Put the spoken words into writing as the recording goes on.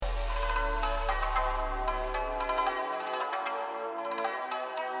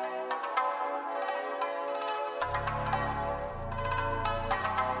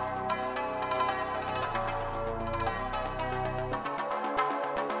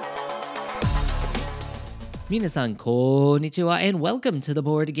Minasan konnichiwa and welcome to the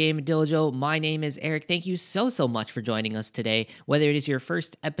Board Game Dojo. My name is Eric. Thank you so much for joining us today. Whether it is your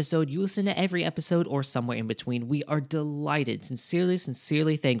first episode, you listen to every episode, or somewhere in between, we are delighted,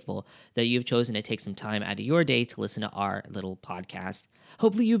 sincerely thankful that you've chosen to take some time out of your day to listen to our little podcast.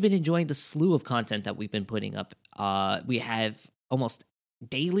 Hopefully you've been enjoying the slew of content that we've been putting up. We have almost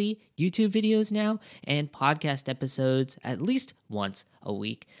daily YouTube videos now and podcast episodes at least once a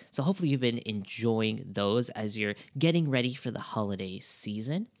week. So hopefully you've been enjoying those as you're getting ready for the holiday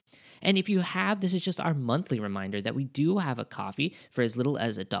season. And if you have, this is just our monthly reminder that we do have a coffee for as little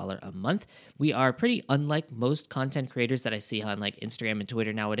as $1 a month. We are pretty unlike most content creators that I see on like Instagram and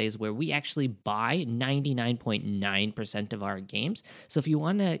Twitter nowadays, where we actually buy 99.9% of our games. So if you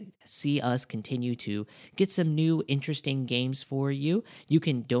want to see us continue to get some new interesting games for you, you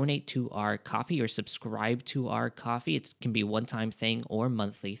can donate to our coffee or subscribe to our coffee. It can be a one-time thing or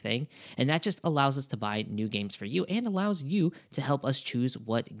monthly thing. And that just allows us to buy new games for you and allows you to help us choose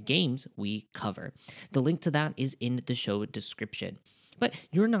what games we cover. The link to that is in the show description. But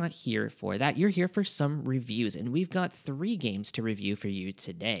you're not here for that. You're here for some reviews, and we've got 3 games to review for you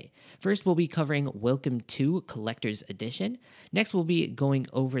today. First, we'll be covering Welcome to Collector's Edition. Next, we'll be going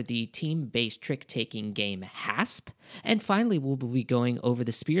over the team-based trick-taking game Hasp. And finally, we'll be going over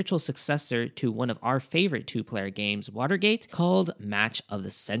the spiritual successor to one of our favorite 2-player games, Watergate, called Match of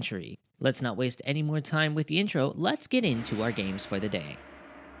the Century. Let's not waste any more time with the intro. Let's get into our games for the day.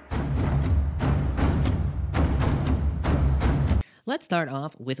 Let's start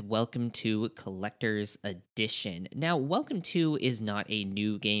off with Welcome to Collector's Edition. Now, Welcome to is not a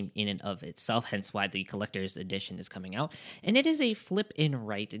new game in and of itself, hence why the Collector's Edition is coming out. And it is a flip and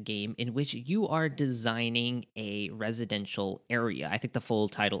write game in which you are designing a residential area. I think the full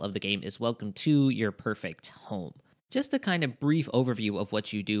title of the game is Welcome to Your Perfect Home. Just a kind of brief overview of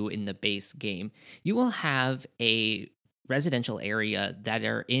what you do in the base game. You will have a residential area that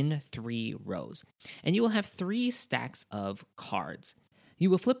are in 3 rows, and you will have 3 stacks of cards. You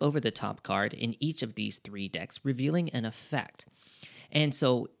will flip over the top card in each of these 3 decks, revealing an effect. And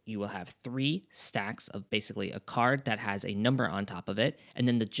so you will have 3 stacks of basically a card that has a number on top of it, and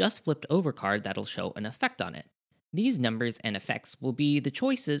then the just flipped over card that'll show an effect on it. These numbers and effects will be the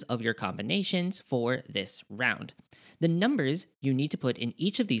choices of your combinations for this round. The numbers you need to put in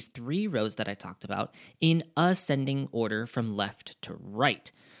each of these 3 rows that I talked about in ascending order from left to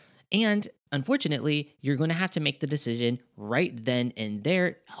right. And unfortunately, you're going to have to make the decision right then and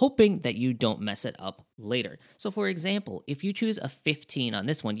there, hoping that you don't mess it up later. So for example, if you choose a 15 on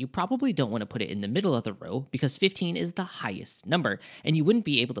this one, you probably don't want to put it in the middle of the row because 15 is the highest number, and you wouldn't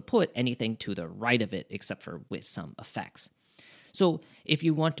be able to put anything to the right of it except for with some effects. So if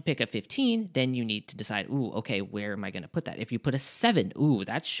you want to pick a 15, then you need to decide, okay, where am I going to put that? If you put a 7,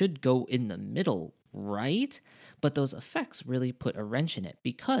 that should go in the middle, right? But those effects really put a wrench in it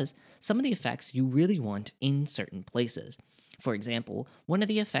because some of the effects you really want in certain places. For example, one of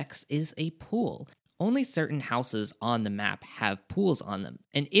the effects is a pool. Only certain houses on the map have pools on them.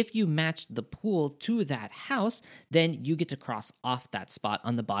 And if you match the pool to that house, then you get to cross off that spot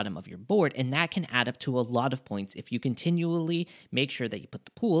on the bottom of your board. And that can add up to a lot of points if you continually make sure that you put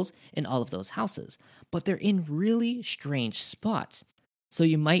the pools in all of those houses. But they're in really strange spots. So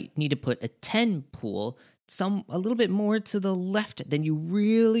you might need to put a 10 pool a little bit more to the left than you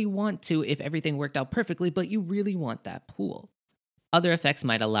really want to if everything worked out perfectly, but you really want that pool. Other effects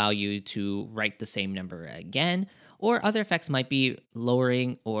might allow you to write the same number again, or other effects might be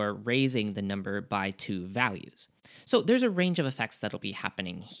lowering or raising the number by 2 values. So there's a range of effects that'll be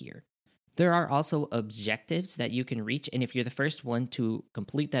happening here. There are also objectives that you can reach, and if you're the first one to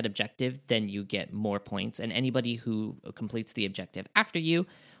complete that objective, then you get more points, and anybody who completes the objective after you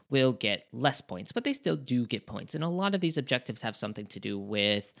will get less points, but they still do get points. And a lot of these objectives have something to do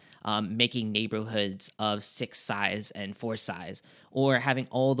with making neighborhoods of 6 size and 4 size, or having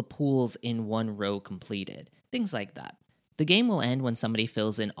all the pools in one row completed, things like that. The game will end when somebody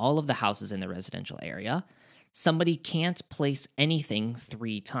fills in all of the houses in the residential area, somebody can't place anything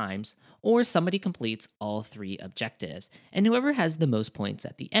 3 times, or somebody completes all 3 objectives, and whoever has the most points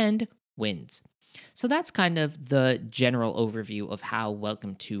at the end wins. So that's kind of the general overview of how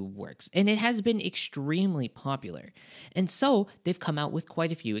Welcome to works, and it has been extremely popular. And so they've come out with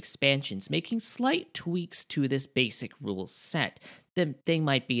quite a few expansions, making slight tweaks to this basic rule set. The thing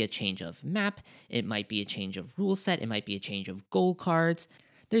might be a change of map, it might be a change of rule set, it might be a change of goal cards.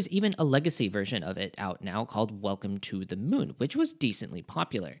 There's even a legacy version of it out now called Welcome to the Moon, which was decently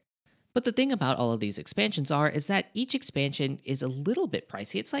popular. But the thing about all of these expansions is that each expansion is a little bit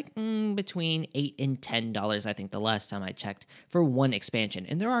pricey. It's like between $8 and $10, I think the last time I checked, for one expansion.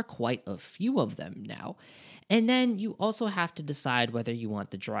 And there are quite a few of them now. And then you also have to decide whether you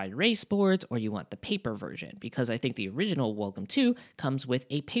want the dry erase boards or you want the paper version, because I think the original Welcome to comes with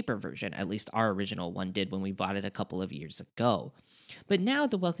a paper version. At least our original one did when we bought it a couple of years ago. But now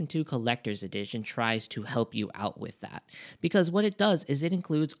the Welcome to Collector's Edition tries to help you out with that. Because what it does is it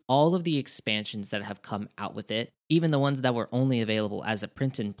includes all of the expansions that have come out with it, even the ones that were only available as a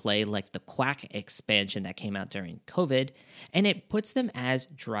print and play, like the Quack expansion that came out during COVID, and it puts them as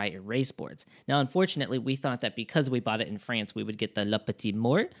dry erase boards. Now, unfortunately, we thought that because we bought it in France, we would get the Le Petit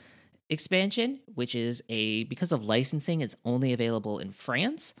Mort expansion, which is because of licensing, it's only available in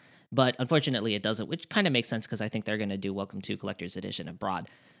France. But unfortunately, it doesn't, which kind of makes sense because I think they're going to do Welcome to Collector's Edition abroad.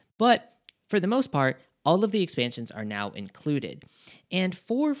 But for the most part, all of the expansions are now included. And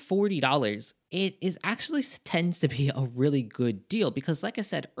for $40, it is actually tends to be a really good deal because, like I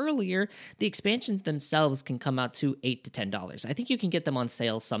said earlier, the expansions themselves can come out to $8 to $10. I think you can get them on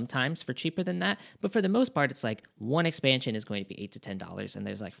sale sometimes for cheaper than that, but for the most part, it's like one expansion is going to be $8 to $10, and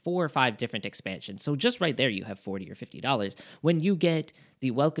there's like 4 or 5 different expansions. So just right there, you have $40 or $50 when you get the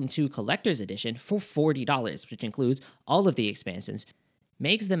Welcome to Collector's Edition for $40, which includes all of the expansions,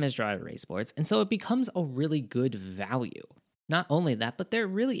 makes them as dry erase boards, and so it becomes a really good value. Not only that, but there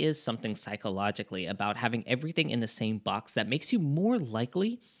really is something psychologically about having everything in the same box that makes you more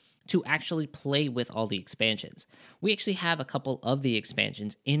likely to actually play with all the expansions. We actually have a couple of the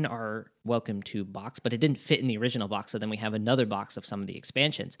expansions in our Welcome to box, but it didn't fit in the original box, so then we have another box of some of the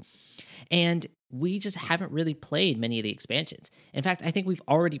expansions. And we just haven't really played many of the expansions. In fact, I think we've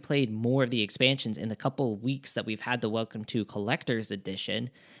already played more of the expansions in the couple of weeks that we've had the Welcome to Collector's Edition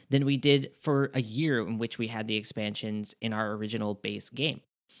than we did for a year in which we had the expansions in our original base game.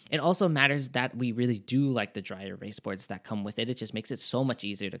 It also matters that we really do like the dry erase boards that come with it. It just makes it so much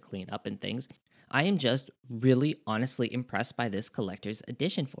easier to clean up and things. I am just really honestly impressed by this collector's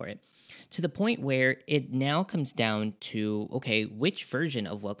edition for it, to the point where it now comes down to, okay, which version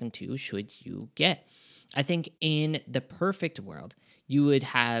of Welcome to should you get? I think in the perfect world, you would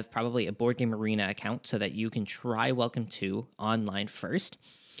have probably a Board Game Arena account so that you can try Welcome to online first.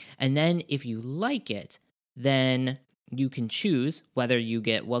 And then if you like it, then you can choose whether you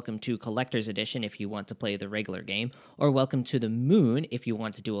get Welcome to Collector's Edition if you want to play the regular game, or Welcome to the Moon if you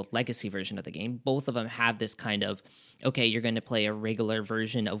want to do a legacy version of the game. Both of them have this kind of, okay, you're going to play a regular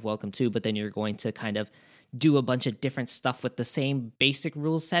version of Welcome to, but then you're going to kind of do a bunch of different stuff with the same basic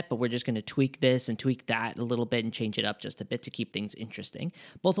rule set, but we're just going to tweak this and tweak that a little bit and change it up just a bit to keep things interesting.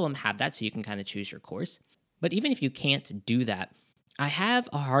 Both of them have that, so you can kind of choose your course. But even if you can't do that, I have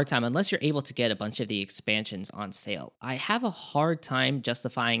a hard time, unless you're able to get a bunch of the expansions on sale, I have a hard time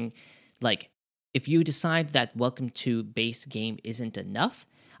justifying, like, if you decide that Welcome to base game isn't enough,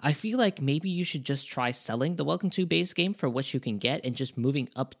 I feel like maybe you should just try selling the Welcome to base game for what you can get and just moving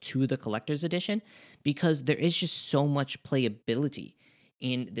up to the collector's edition, because there is just so much playability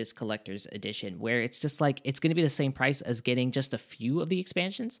in this collector's edition where it's just like it's going to be the same price as getting just a few of the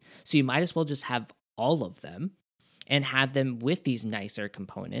expansions. So you might as well just have all of them and have them with these nicer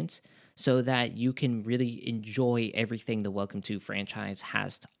components so that you can really enjoy everything the Welcome to franchise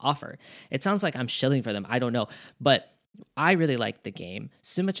has to offer. It sounds like I'm shilling for them. I don't know. But I really like the game.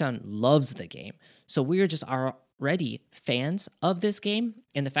 Suma-chan loves the game. So we are just already fans of this game.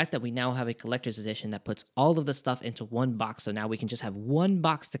 And the fact that we now have a collector's edition that puts all of the stuff into one box. So now we can just have one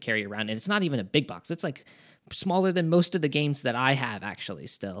box to carry around. And it's not even a big box. It's like smaller than most of the games that I have actually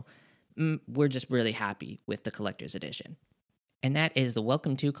still. We're just really happy with the collector's edition. And that is the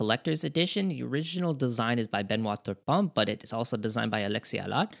Welcome to Collector's Edition. The original design is by Benoit Turpin, but it is also designed by Alexis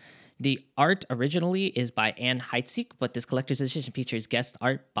Allard. The art originally is by Anne Heitzig, but this collector's edition features guest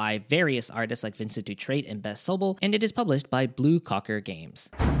art by various artists like Vincent Dutrait and Bess Sobel, and it is published by Blue Cocker Games.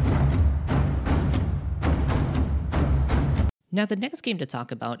 Now, the next game to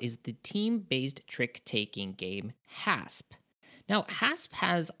talk about is the team-based trick-taking game, Hasp. Now, Hasp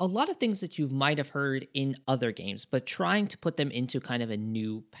has a lot of things that you might have heard in other games, but trying to put them into kind of a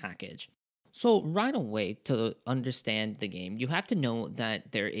new package. So right away, to understand the game, you have to know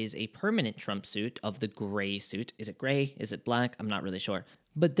that there is a permanent trump suit of the gray suit. Is it gray? Is it black? I'm not really sure.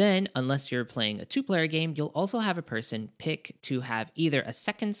 But then, unless you're playing a two-player game, you'll also have a person pick to have either a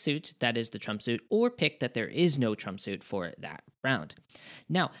second suit, that is the trump suit, or pick that there is no trump suit for that round.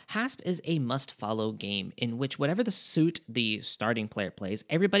 Now, Hasp is a must-follow game in which whatever the suit the starting player plays,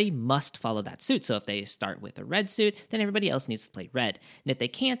 everybody must follow that suit. So if they start with a red suit, then everybody else needs to play red. And if they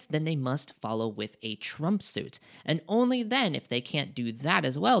can't, then they must follow with a trump suit. And only then, if they can't do that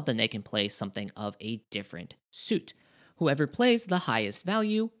as well, then they can play something of a different suit. Whoever plays the highest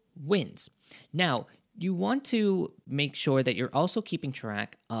value wins. Now, You want to make sure that you're also keeping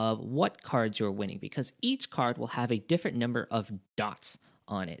track of what cards you're winning because each card will have a different number of dots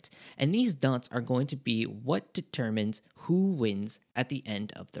on it. And these dots are going to be what determines who wins at the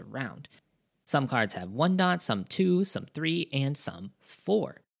end of the round. Some cards have 1 dot, some 2, some 3, and some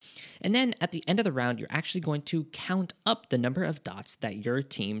 4. And then at the end of the round, you're actually going to count up the number of dots that your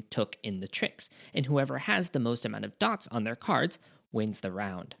team took in the tricks. And whoever has the most amount of dots on their cards wins the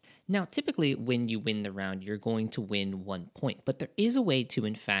round. Now, typically, when you win the round, you're going to win 1 point, but there is a way to,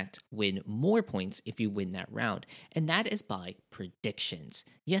 in fact, win more points if you win that round, and that is by predictions.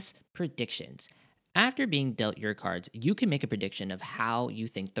 Yes, predictions. After being dealt your cards, you can make a prediction of how you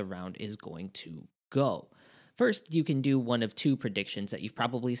think the round is going to go. First, you can do one of 2 predictions that you've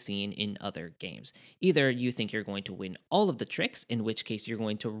probably seen in other games. Either you think you're going to win all of the tricks, in which case you're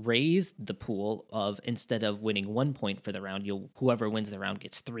going to raise the pool of instead of winning 1 point for the round, whoever wins the round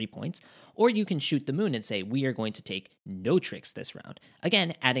gets 3 points, or you can shoot the moon and say we are going to take no tricks this round,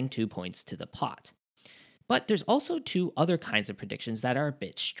 again adding 2 points to the pot. But there's also 2 other kinds of predictions that are a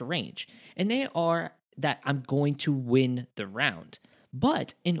bit strange, and they are that I'm going to win the round.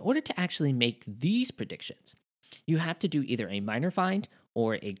 But in order to actually make these predictions, you have to do either a minor find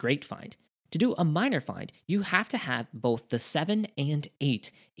or a great find. To do a minor find, you have to have both the 7 and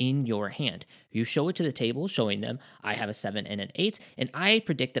 8 in your hand. You show it to the table, showing them, I have a 7 and an 8, and I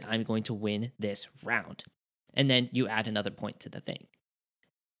predict that I'm going to win this round. And then you add another point to the thing.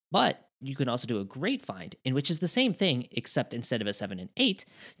 But you can also do a great find, in which is the same thing, except instead of a 7 and 8,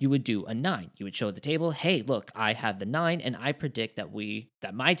 you would do a 9. You would show the table, hey, look, I have the 9, and I predict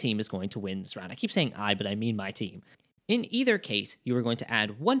that my team is going to win this round. I keep saying I, but I mean my team. In either case, you are going to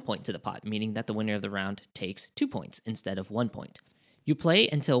add 1 point to the pot, meaning that the winner of the round takes 2 points instead of 1 point. You play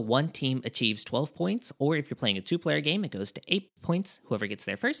until one team achieves 12 points, or if you're playing a 2-player game, it goes to 8 points. Whoever gets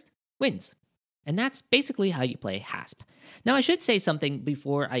there first wins. And that's basically how you play Hasp. Now, I should say something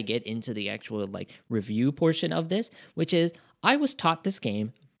before I get into the actual review portion of this, which is I was taught this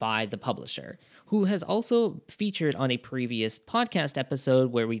game by the publisher, who has also featured on a previous podcast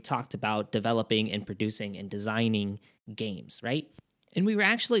episode where we talked about developing and producing and designing games, right? And we were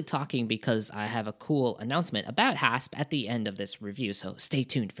actually talking because I have a cool announcement about Hasp at the end of this review, so stay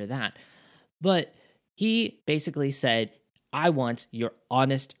tuned for that. But he basically said, I want your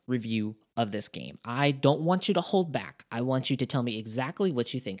honest review of this game. I don't want you to hold back. I want you to tell me exactly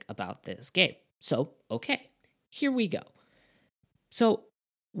what you think about this game. So, okay, here we go. So,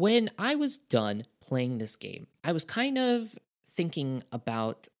 when I was done playing this game, I was kind of thinking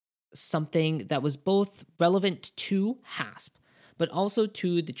about something that was both relevant to Hasp, but also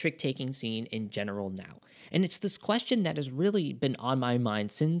to the trick-taking scene in general now. And it's this question that has really been on my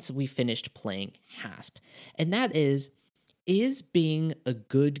mind since we finished playing Hasp. And that is being a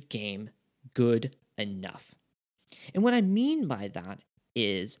good game good enough? And what I mean by that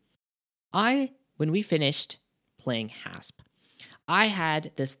is when we finished playing Hasp, I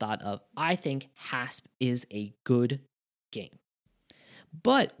had this thought of, I think Hasp is a good game.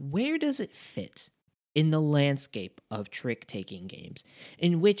 But where does it fit in the landscape of trick-taking games,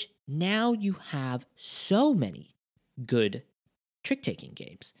 in which now you have so many good trick-taking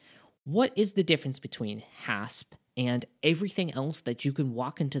games? What is the difference between Hasp and everything else that you can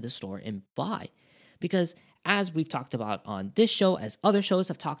walk into the store and buy? Because as we've talked about on this show, as other shows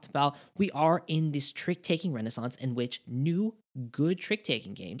have talked about, we are in this trick-taking renaissance in which new good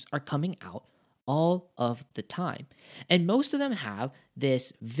trick-taking games are coming out all of the time. And most of them have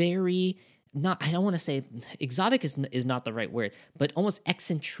this very, I don't want to say exotic is not the right word, but almost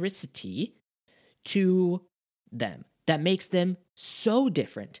eccentricity to them that makes them so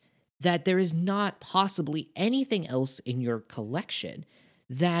different that there is not possibly anything else in your collection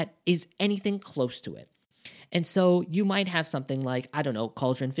that is anything close to it. And so you might have something like, I don't know,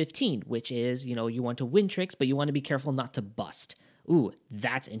 Cauldron 15, which is, you want to win tricks, but you want to be careful not to bust. Ooh,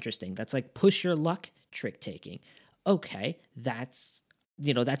 that's interesting. That's like push your luck trick taking. Okay, that's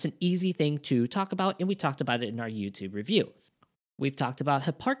an easy thing to talk about, and we talked about it in our YouTube review. We've talked about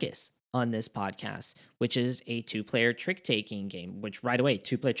Hipparchus on this podcast, which is a 2-player trick-taking game, which right away,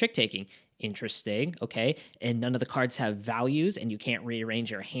 2-player trick-taking, interesting, okay? And none of the cards have values, and you can't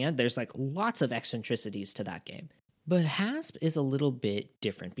rearrange your hand. There's lots of eccentricities to that game. But Hasp is a little bit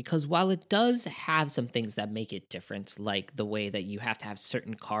different because while it does have some things that make it different, like the way that you have to have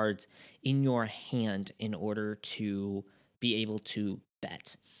certain cards in your hand in order to be able to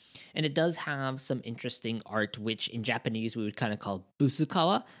bet, And it does have some interesting art, which in Japanese we would kind of call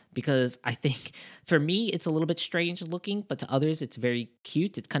busukawa, because I think for me it's a little bit strange looking, but to others it's very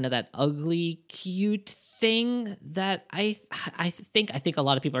cute. It's kind of that ugly, cute thing that I think a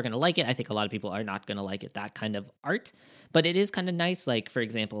lot of people are going to like it. I think a lot of people are not going to like it, that kind of art. But it is kind of nice. Like, for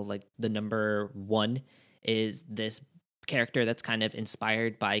example, like the number 1 is this character that's kind of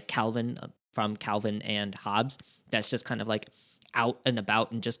inspired by Calvin, from Calvin and Hobbes. That's just kind of like out and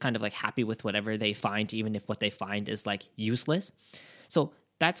about and just kind of like happy with whatever they find, even if what they find is like useless. So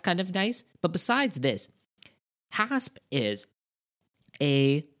that's kind of nice. But besides this, Hasp is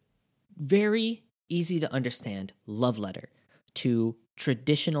a very easy to understand love letter to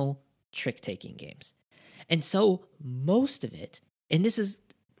traditional trick taking games. And so most of it, and this is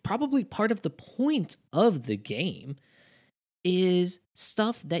probably part of the point of the game, is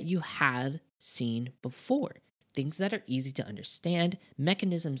stuff that you have seen before. Things that are easy to understand,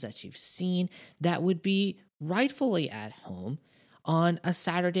 mechanisms that you've seen that would be rightfully at home on a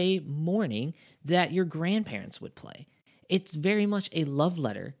Saturday morning that your grandparents would play. It's very much a love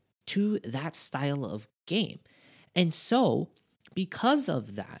letter to that style of game. And so, because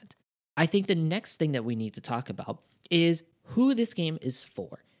of that, I think the next thing that we need to talk about is who this game is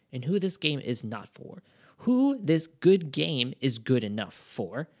for and who this game is not for. Who this good game is good enough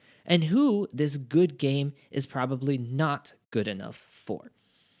for, and who this good game is probably not good enough for.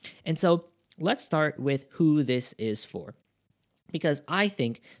 And so let's start with who this is for, because I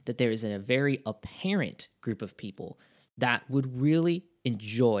think that there is a very apparent group of people that would really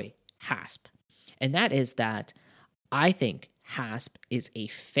enjoy Hasp. And that is that I think Hasp is a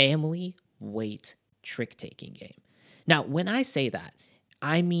family weight trick-taking game. Now, when I say that,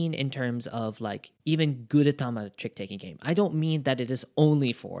 I mean in terms of like even Gudetama trick-taking game. I don't mean that it is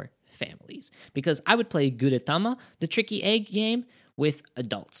only for families, because I would play Gudetama, the tricky egg game, with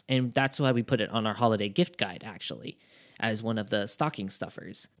adults. And that's why we put it on our holiday gift guide, actually, as one of the stocking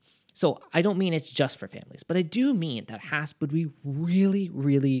stuffers. So I don't mean it's just for families, but I do mean that Hasp would be really,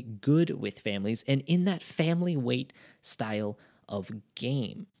 really good with families and in that family weight style of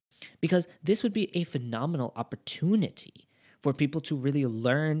game, because this would be a phenomenal opportunity for people to really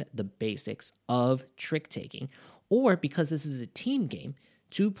learn the basics of trick taking, or because this is a team game,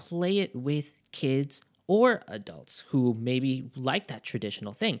 to play it with kids or adults who maybe like that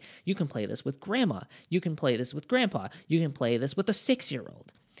traditional thing. You can play this with grandma, you can play this with grandpa, you can play this with a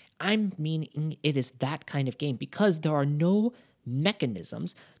 6-year-old. I'm meaning it is that kind of game because there are no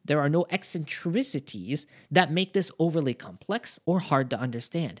mechanisms, there are no eccentricities that make this overly complex or hard to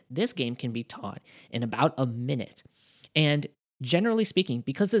understand. This game can be taught in about a minute. And generally speaking,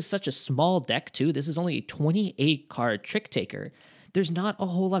 because this is such a small deck too, this is only a 28 card trick taker, there's not a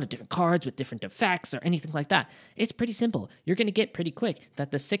whole lot of different cards with different effects or anything like that. It's pretty simple. You're going to get pretty quick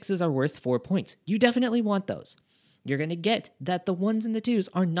that the 6s are worth 4 points. You definitely want those. You're going to get that the 1s and the 2s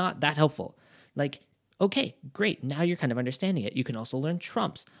are not that helpful. Like, okay, great. Now you're kind of understanding it. You can also learn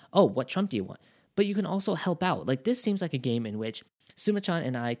trumps. Oh, what trump do you want? But you can also help out. Like, this seems like a game in which Suma-chan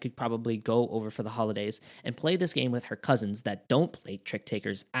and I could probably go over for the holidays and play this game with her cousins that don't play trick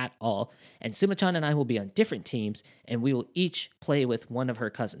takers at all. And Suma-chan and I will be on different teams, and we will each play with one of her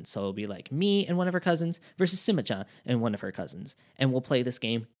cousins. So it'll be like me and one of her cousins versus Suma-chan and one of her cousins. And we'll play this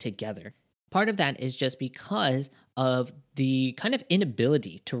game together. Part of that is just because of the kind of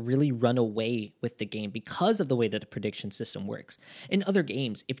inability to really run away with the game because of the way that the prediction system works. In other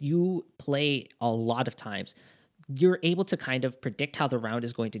games, if you play a lot of times, you're able to kind of predict how the round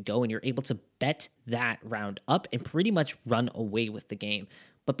is going to go, and you're able to bet that round up and pretty much run away with the game.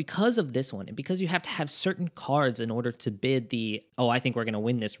 But because of this one, and because you have to have certain cards in order to bid the, oh, I think we're going to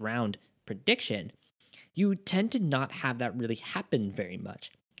win this round prediction, you tend to not have that really happen very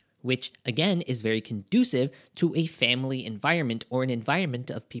much, which again is very conducive to a family environment or an environment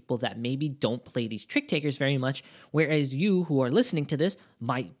of people that maybe don't play these trick takers very much, whereas you who are listening to this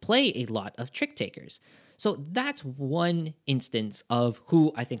might play a lot of trick takers. So that's one instance of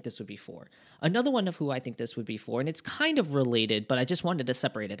who I think this would be for. Another one of who I think this would be for, and it's kind of related, but I just wanted to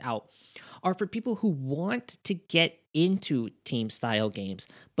separate it out, are for people who want to get into team-style games,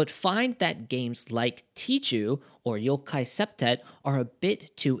 but find that games like Tichu or Yokai Septet are a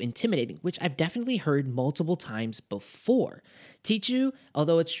bit too intimidating, which I've definitely heard multiple times before. Tichu,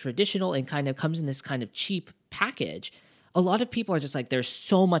 although it's traditional and kind of comes in this kind of cheap package, a lot of people are just like, there's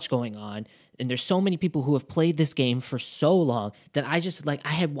so much going on, and there's so many people who have played this game for so long that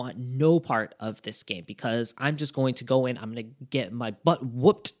I want no part of this game because I'm just going to go in, I'm going to get my butt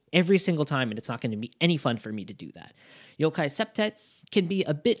whooped every single time, and it's not going to be any fun for me to do that. Yokai Septet can be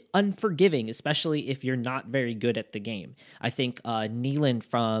a bit unforgiving, especially if you're not very good at the game. I think Neelan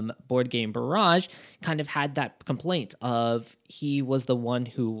from Board Game Barrage kind of had that complaint of he was the one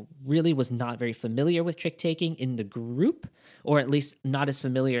who really was not very familiar with trick taking in the group, or at least not as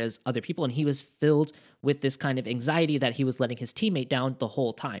familiar as other people, and he was filled with this kind of anxiety that he was letting his teammate down the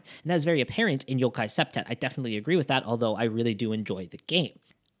whole time. And that's very apparent in Yokai Septet. I definitely agree with that, although I really do enjoy the game.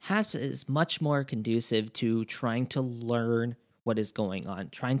 Hasp is much more conducive to trying to learn what is going on,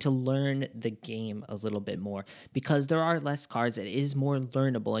 trying to learn the game a little bit more, because there are less cards. It is more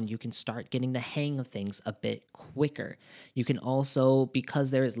learnable, and you can start getting the hang of things a bit quicker. You can also, because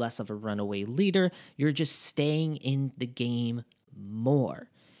there is less of a runaway leader, you're just staying in the game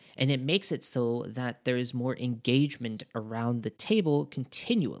more. And it makes it so that there is more engagement around the table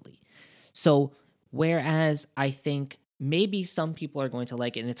continually. So, whereas I think maybe some people are going to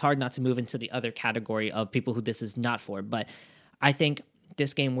like it, and it's hard not to move into the other category of people who this is not for, but I think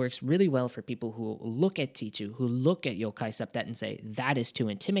this game works really well for people who look at T2, who look at Yokai Septet and say, that is too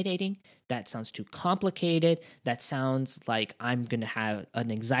intimidating, that sounds too complicated, that sounds like I'm going to have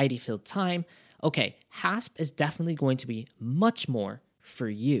an anxiety-filled time. Okay, Hasp is definitely going to be much more for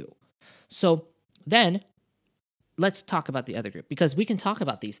you. So then let's talk about the other group, because we can talk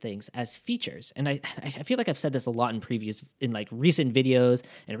about these things as features. And I feel like I've said this a lot in like recent videos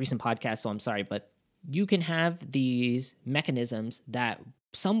and recent podcasts, so I'm sorry, but you can have these mechanisms that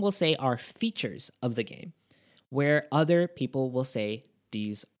some will say are features of the game, where other people will say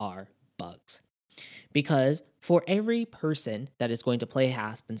these are bugs. Because for every person that is going to play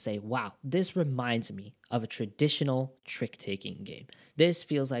Hasp and say, wow, this reminds me of a traditional trick-taking game. This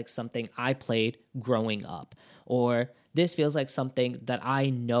feels like something I played growing up. Or this feels like something that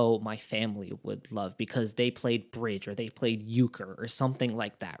I know my family would love because they played bridge or they played euchre or something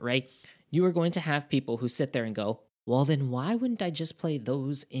like that, right? You are going to have people who sit there and go, well, then why wouldn't I just play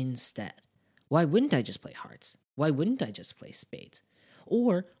those instead? Why wouldn't I just play hearts? Why wouldn't I just play spades?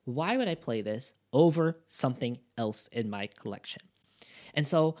 Or why would I play this over something else in my collection? And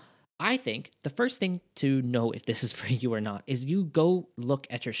so I think the first thing to know if this is for you or not is you go look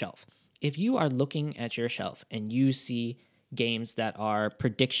at your shelf. If you are looking at your shelf and you see games that are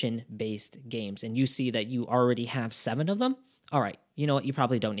prediction-based games and you see that you already have 7 of them, all right, you know what? You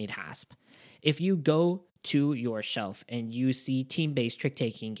probably don't need Hasp. If you go to your shelf and you see team-based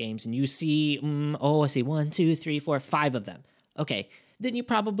trick-taking games and you see, I see 1, 2, 3, 4, 5 of them, okay, then you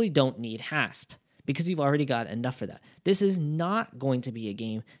probably don't need Hasp because you've already got enough for that. This is not going to be a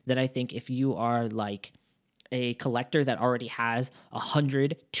game that I think if you are like a collector that already has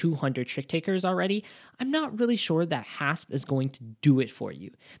 100, 200 trick takers already, I'm not really sure that Hasp is going to do it for you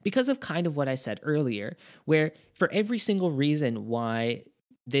because of kind of what I said earlier, where for every single reason why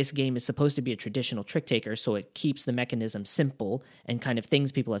this game is supposed to be a traditional trick taker, so it keeps the mechanism simple and kind of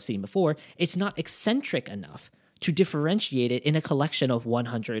things people have seen before, it's not eccentric enough to differentiate it in a collection of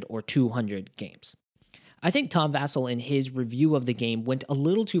 100 or 200 games. I think Tom Vassell in his review of the game went a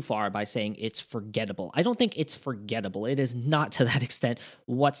little too far by saying it's forgettable. I don't think it's forgettable. It is not to that extent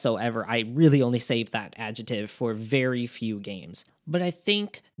whatsoever. I really only save that adjective for very few games. But I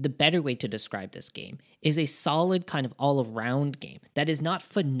think the better way to describe this game is a solid kind of all-around game that is not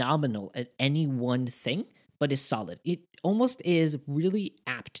phenomenal at any one thing, but is solid. It almost is really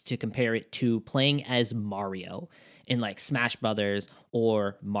apt to compare it to playing as Mario in like Smash Brothers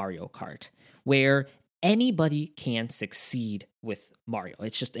or Mario Kart, where anybody can succeed with Mario.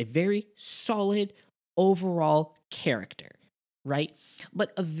 It's just a very solid overall character, right?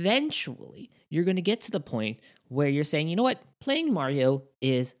 But eventually, you're going to get to the point where you're saying, you know what, playing Mario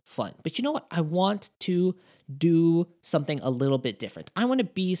is fun. But you know what, I want to do something a little bit different. I want to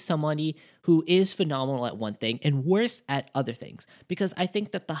be somebody who is phenomenal at one thing and worse at other things, because I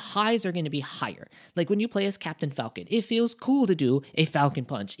think that the highs are going to be higher. Like when you play as Captain Falcon, it feels cool to do a Falcon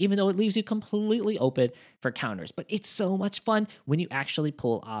Punch, even though it leaves you completely open for counters. But it's so much fun when you actually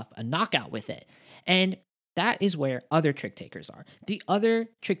pull off a knockout with it. And that is where other trick takers are. The other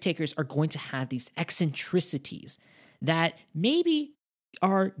trick takers are going to have these eccentricities that maybe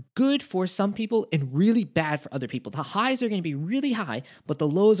are good for some people and really bad for other people. The highs are going to be really high, but the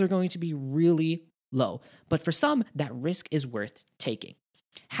lows are going to be really low. But for some, that risk is worth taking.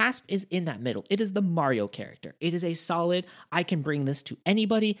 Hasp is in that middle. It is the Mario character. It is a solid, I can bring this to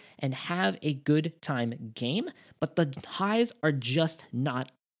anybody and have a good time game, but the highs are just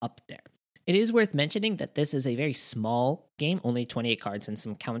not up there. It is worth mentioning that this is a very small game, only 28 cards and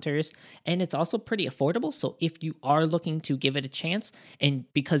some counters, and it's also pretty affordable. So if you are looking to give it a chance,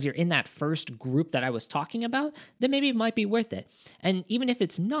 and because you're in that first group that I was talking about, then maybe it might be worth it. And even if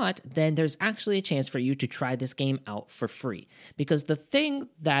it's not, then there's actually a chance for you to try this game out for free. Because the thing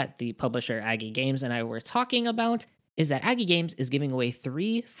that the publisher Aggie Games and I were talking about is that Aggie Games is giving away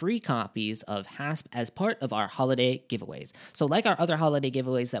 3 free copies of Hasp as part of our holiday giveaways. So, like our other holiday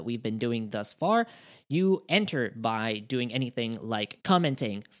giveaways that we've been doing thus far, you enter by doing anything like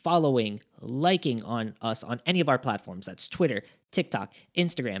commenting, following, liking on us on any of our platforms. That's Twitter, TikTok,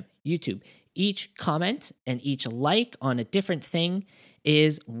 Instagram, YouTube. Each comment and each like on a different thing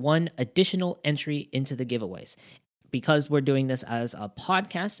is one additional entry into the giveaways. Because we're doing this as a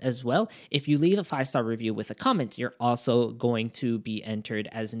podcast as well, if you leave a 5-star review with a comment, you're also going to be entered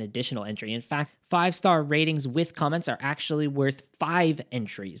as an additional entry. In fact, 5-star ratings with comments are actually worth 5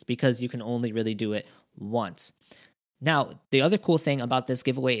 entries because you can only really do it once. Now, the other cool thing about this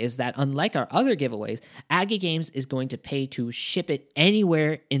giveaway is that unlike our other giveaways, Aggie Games is going to pay to ship it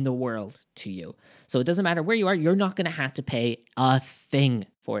anywhere in the world to you. So it doesn't matter where you are, you're not going to have to pay a thing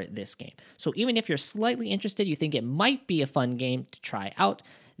for this game. So even if you're slightly interested, you think it might be a fun game to try out,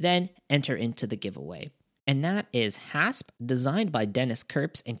 then enter into the giveaway. And that is Hasp, designed by Dennis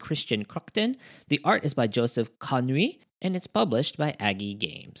Kerps and Christian Cruckton. The art is by Joseph Conui, and it's published by Aggie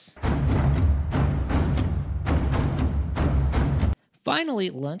Games. Finally,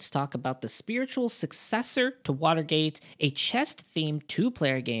 let's talk about the spiritual successor to Watergate, a chess-themed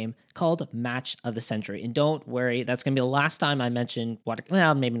 2-player game called Match of the Century. And don't worry, that's going to be the last time I mention Watergate.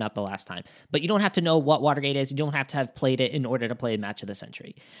 Well, maybe not the last time, but you don't have to know what Watergate is. You don't have to have played it in order to play Match of the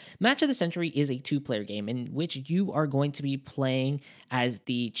Century. Match of the Century is a 2-player game in which you are going to be playing as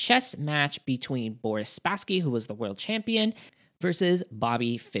the chess match between Boris Spassky, who was the world champion, versus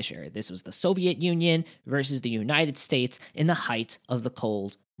Bobby Fischer. This was the Soviet Union versus the United States in the height of the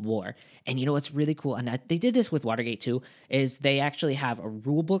Cold War. And you know what's really cool, and they did this with Watergate too, is they actually have a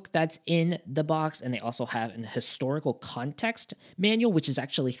rule book that's in the box, and they also have an historical context manual, which is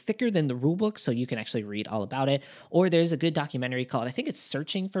actually thicker than the rule book, so you can actually read all about it. Or there's a good documentary called, I think it's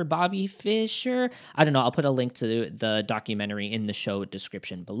Searching for Bobby Fischer. I don't know, I'll put a link to the documentary in the show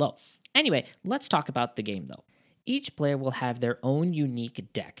description below. Anyway, let's talk about the game though. Each player will have their own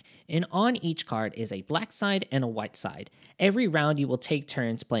unique deck, and on each card is a black side and a white side. Every round you will take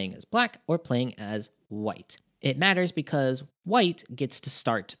turns playing as black or playing as white. It matters because white gets to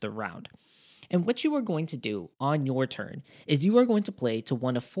start the round. And what you are going to do on your turn is you are going to play to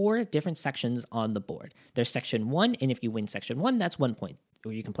one of 4 different sections on the board. There's section 1, and if you win section 1, that's 1 point.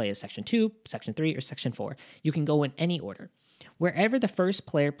 Or you can play as section 2, section 3, or section 4. You can go in any order. Wherever the first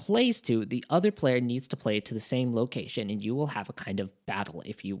player plays to, the other player needs to play to the same location, and you will have a kind of battle,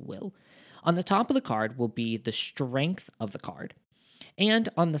 if you will. On the top of the card will be the strength of the card, and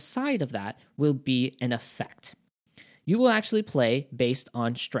on the side of that will be an effect. You will actually play based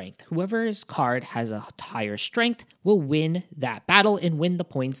on strength. Whoever's card has a higher strength will win that battle and win the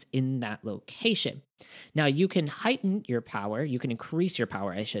points in that location. Now, you can heighten your power, you can increase your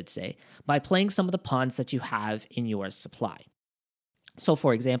power, I should say, by playing some of the pawns that you have in your supply. So,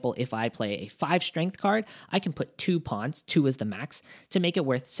 for example, if I play a 5 strength card, I can put 2 pawns, 2 is the max, to make it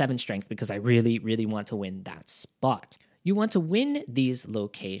worth 7 strength because I really, really want to win that spot. You want to win these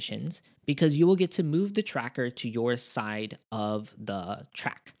locations because you will get to move the tracker to your side of the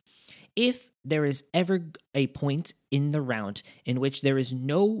track. If there is ever a point in the round in which there is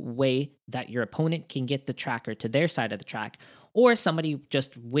no way that your opponent can get the tracker to their side of the track, or somebody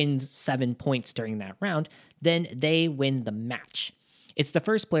just wins 7 points during that round, then they win the match. It's the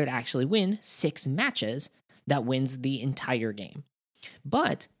first player to actually win 6 matches that wins the entire game.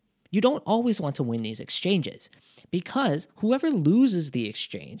 But you don't always want to win these exchanges because whoever loses the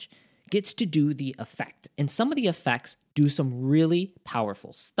exchange gets to do the effect. And some of the effects do some really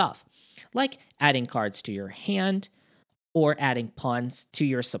powerful stuff, like adding cards to your hand or adding pawns to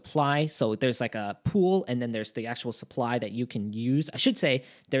your supply. So there's like a pool, and then there's the actual supply that you can use. I should say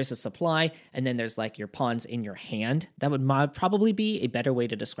there's a supply, and then there's like your pawns in your hand. That would probably be a better way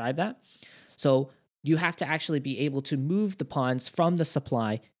to describe that. So you have to actually be able to move the pawns from the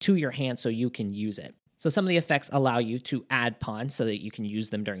supply to your hand so you can use it. So some of the effects allow you to add pawns so that you can use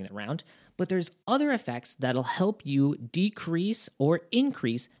them during the round, but there's other effects that'll help you decrease or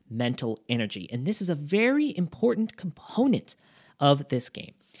increase mental energy. And this is a very important component of this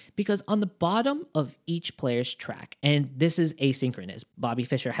game because on the bottom of each player's track, and this is asynchronous, Bobby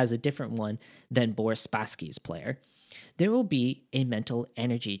Fischer has a different one than Boris Spassky's player, there will be a mental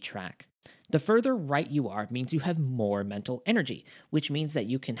energy track. The further right you are means you have more mental energy, which means that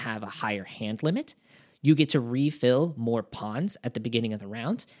you can have a higher hand limit. You get to refill more pawns at the beginning of the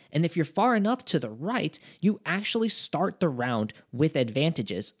round. And if you're far enough to the right, you actually start the round with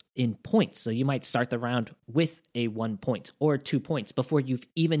advantages in points. So you might start the round with a 1 point or 2 points before you've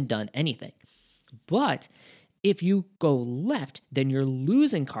even done anything. But if you go left, then you're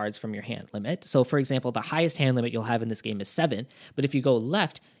losing cards from your hand limit. So, for example, the highest hand limit you'll have in this game is 7. But if you go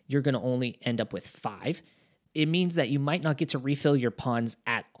left, you're going to only end up with 5. It means that you might not get to refill your pawns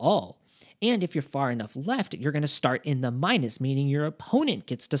at all. And if you're far enough left, you're going to start in the minus, meaning your opponent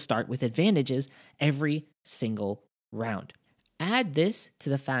gets to start with advantages every single round. Add this to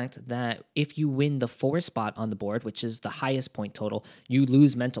the fact that if you win the 4 spot on the board, which is the highest point total, you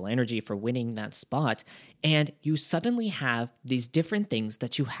lose mental energy for winning that spot, and you suddenly have these different things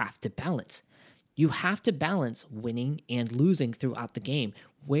that you have to balance. You have to balance winning and losing throughout the game.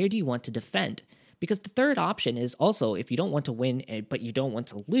 Where do you want to defend? Because the third option is also, if you don't want to win but you don't want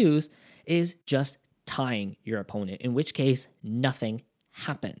to lose, is just tying your opponent, in which case nothing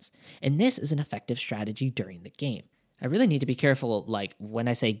happens. And this is an effective strategy during the game. I really need to be careful, like when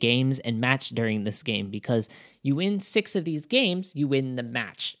I say games and match during this game, because you win 6 of these games, you win the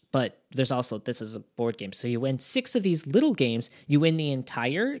match. But there's also, this is a board game, so you win 6 of these little games, you win the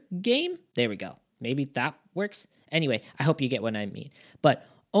entire game. There we go. Maybe that works. Anyway, I hope you get what I mean. But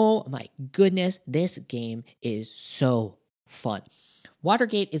oh my goodness, this game is so fun.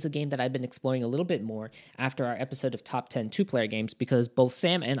 Watergate is a game that I've been exploring a little bit more after our episode of Top 10 two-player games, because both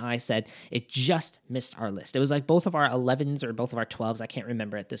Sam and I said it just missed our list. It was like both of our 11s or both of our 12s. I can't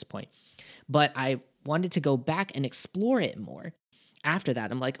remember at this point. But I wanted to go back and explore it more. After that,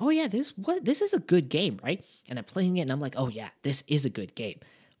 I'm like, oh yeah, this is a good game, right? And I'm playing it and I'm like, oh yeah, this is a good game.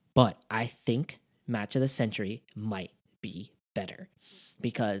 But I think Match of the Century might be better,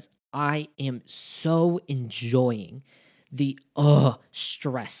 because I am so enjoying the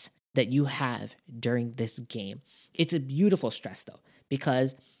stress that you have during this game. It's a beautiful stress, though,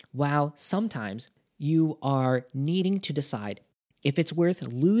 because while sometimes you are needing to decide if it's worth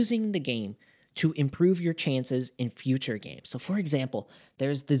losing the game to improve your chances in future games. So, for example,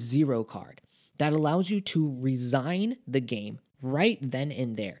 there's the 0 card that allows you to resign the game right then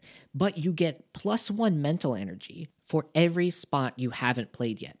and there, but you get +1 mental energy for every spot you haven't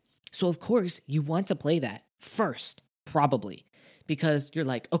played yet. So, of course, you want to play that first. Probably, because you're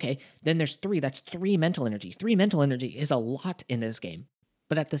like, okay, then there's 3. That's 3 mental energy. 3 mental energy is a lot in this game.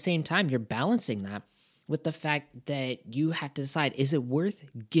 But at the same time, you're balancing that with the fact that you have to decide, is it worth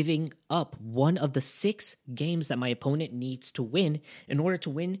giving up one of the 6 games that my opponent needs to win in order to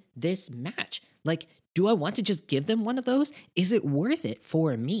win this match? Like, do I want to just give them one of those? Is it worth it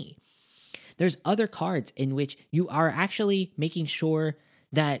for me? There's other cards in which you are actually making sure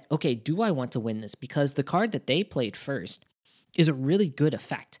that, okay, do I want to win this? Because the card that they played first is a really good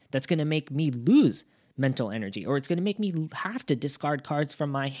effect that's going to make me lose mental energy, or it's going to make me have to discard cards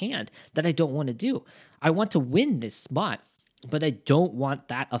from my hand that I don't want to do. I want to win this spot, but I don't want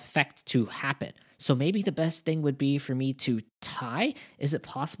that effect to happen. So maybe the best thing would be for me to tie. Is it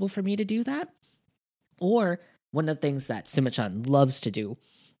possible for me to do that? Or one of the things that Sumachan loves to do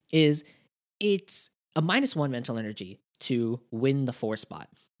is it's a -1 mental energy to win the 4 spot.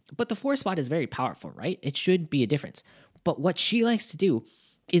 But the 4 spot is very powerful, right? It should be a difference. But what she likes to do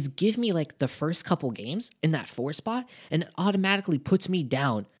is give me like the first couple games in that 4 spot, and it automatically puts me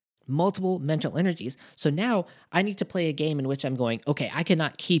down multiple mental energies. So now I need to play a game in which I'm going, okay, I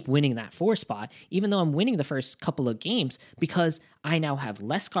cannot keep winning that 4 spot, even though I'm winning the first couple of games, because I now have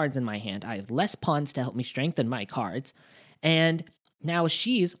less cards in my hand. I have less pawns to help me strengthen my cards. And now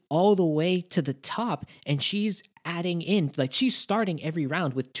she's all the way to the top, and she's adding in, like, she's starting every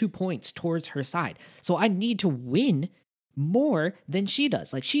round with 2 points towards her side. So I need to win more than she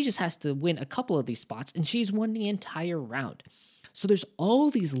does. Like, she just has to win a couple of these spots, and she's won the entire round. So there's all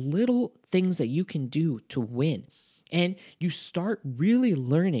these little things that you can do to win, and you start really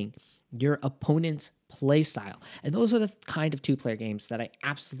learning your opponent's play style. And those are the kind of 2-player games that I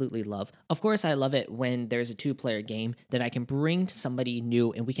absolutely love. Of course, I love it when there's a 2-player game that I can bring to somebody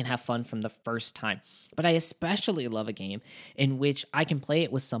new and we can have fun from the first time. But I especially love a game in which I can play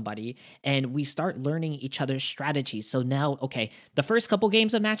it with somebody and we start learning each other's strategies. So now, okay, the first couple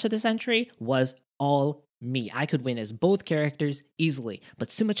games of Match of the Century was all me. I could win as both characters easily, but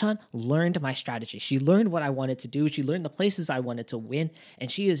Sumachan learned my strategy. She learned what I wanted to do. She learned the places I wanted to win,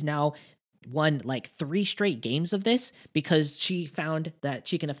 and she is now won like 3 straight games of this because she found that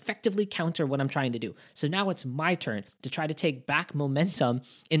she can effectively counter what I'm trying to do. So now it's my turn to try to take back momentum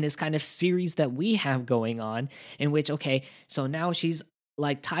in this kind of series that we have going on, in which, okay, so now she's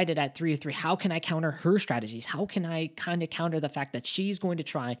like tied it at 3-3. How can I counter her strategies? How can I kind of counter the fact that she's going to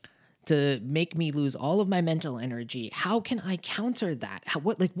try to make me lose all of my mental energy? How can I counter that?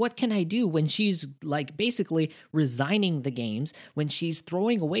 What can I do when she's like basically resigning the games, when she's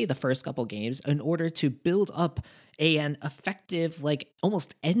throwing away the first couple games in order to build up an effective like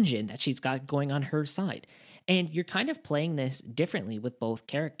almost engine that she's got going on her side? And you're kind of playing this differently with both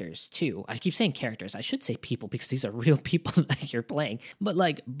characters too. I keep saying characters. I should say people because these are real people that you're playing. But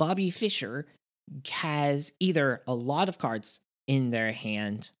like Bobby Fischer has either a lot of cards in their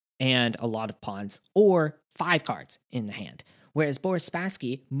hand and a lot of pawns, or 5 cards in the hand. Whereas Boris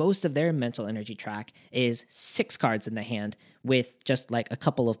Spassky, most of their mental energy track is 6 cards in the hand with just like a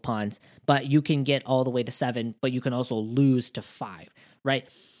couple of pawns, but you can get all the way to 7, but you can also lose to 5, right?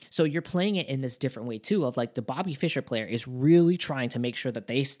 So you're playing it in this different way too, of like the Bobby Fischer player is really trying to make sure that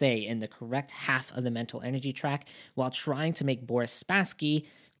they stay in the correct half of the mental energy track while trying to make Boris Spassky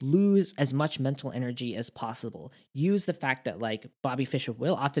lose as much mental energy as possible. Use the fact that like Bobby Fischer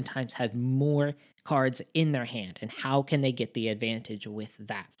will oftentimes have more cards in their hand, and how can they get the advantage with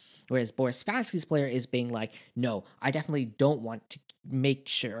that? Whereas Boris Spassky's player is being like, no, I definitely don't want to make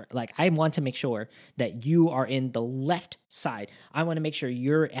sure, like I want to make sure that you are in the left side. I want to make sure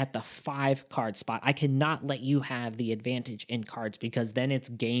you're at the 5 card spot. I cannot let you have the advantage in cards because then it's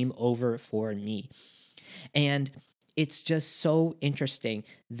game over for me. And it's just so interesting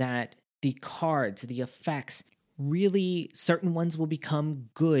that the cards, the effects, really certain ones will become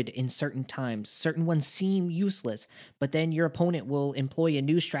good in certain times. Certain ones seem useless, but then your opponent will employ a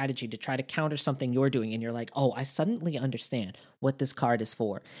new strategy to try to counter something you're doing. And you're like, oh, I suddenly understand what this card is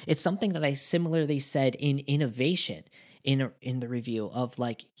for. It's something that I similarly said in Innovation in the review of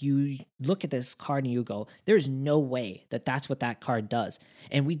like, you look at this card and you go, there's no way that that's what that card does.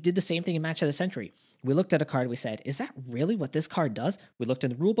 And we did the same thing in Match of the Century. We looked at a card, we said, is that really what this card does? We looked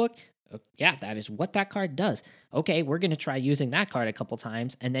in the rulebook. Yeah, that is what that card does. Okay, we're going to try using that card a couple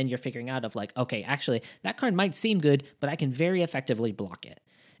times, and then you're figuring out of like, okay, actually, that card might seem good, but I can very effectively block it.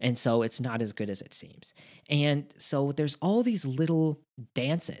 And so it's not as good as it seems. And so there's all these little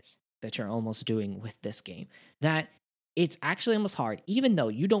dances that you're almost doing with this game that it's actually almost hard, even though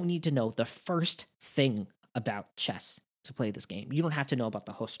you don't need to know the first thing about chess to play this game. You don't have to know about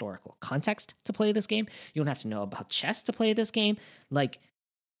the historical context to play this game. You don't have to know about chess to play this game. Like,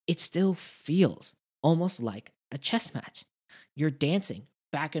 it still feels almost like a chess match. You're dancing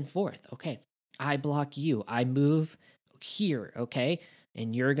back and forth. Okay, I block you. I move here, okay?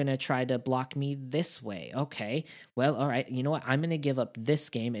 And you're going to try to block me this way. Okay, well, all right, you know what? I'm going to give up this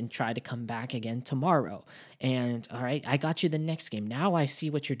game and try to come back again tomorrow. And all right, I got you the next game. Now I see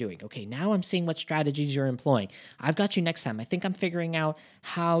what you're doing. Okay, now I'm seeing what strategies you're employing. I've got you next time. I think I'm figuring out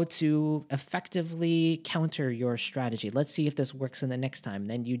how to effectively counter your strategy. Let's see if this works in the next time.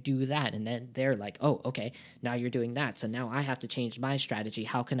 Then you do that. And then they're like, oh, okay, now you're doing that. So now I have to change my strategy.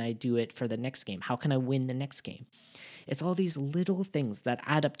 How can I do it for the next game? How can I win the next game? It's all these little things that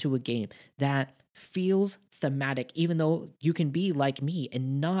add up to a game that feels thematic, even though you can be like me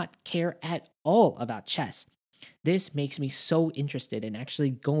and not care at all about chess. This makes me so interested in actually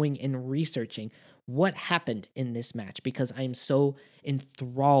going and researching what happened in this match because I am so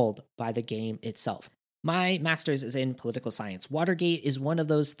enthralled by the game itself. My master's is in political science. Watergate is one of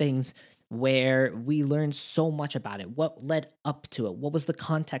those things where we learned so much about it, what led up to it, what was the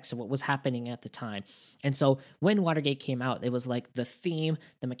context of what was happening at the time. And so when Watergate came out, it was like the theme,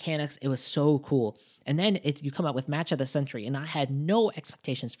 the mechanics, it was so cool. And then you come out with Match of the Century, and I had no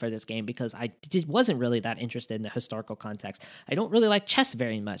expectations for this game because I wasn't really that interested in the historical context. I don't really like chess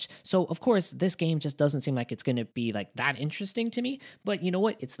very much. So, of course, this game just doesn't seem like it's going to be like that interesting to me. But you know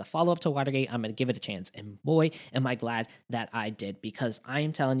what? It's the follow-up to Watergate. I'm going to give it a chance. And boy, am I glad that I did, because I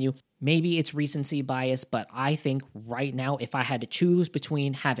am telling you, maybe it's recency bias, but I think right now, if I had to choose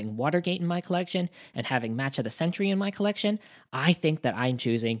between having Watergate in my collection and having Match of the Century in my collection, I think that I'm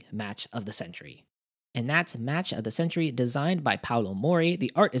choosing Match of the Century. And that's Match of the Century, designed by Paolo Mori.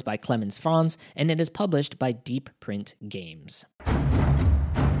 The art is by Clemens Franz, and it is published by Deep Print Games.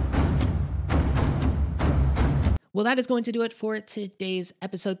 Well, that is going to do it for today's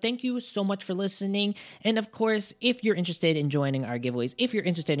episode. Thank you so much for listening. And of course, if you're interested in joining our giveaways, if you're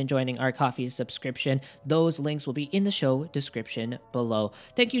interested in joining our coffee subscription, those links will be in the show description below.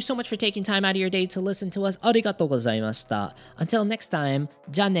 Thank you so much for taking time out of your day to listen to us. Arigatou gozaimashita. Until next time,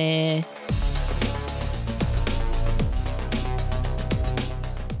 ja ne!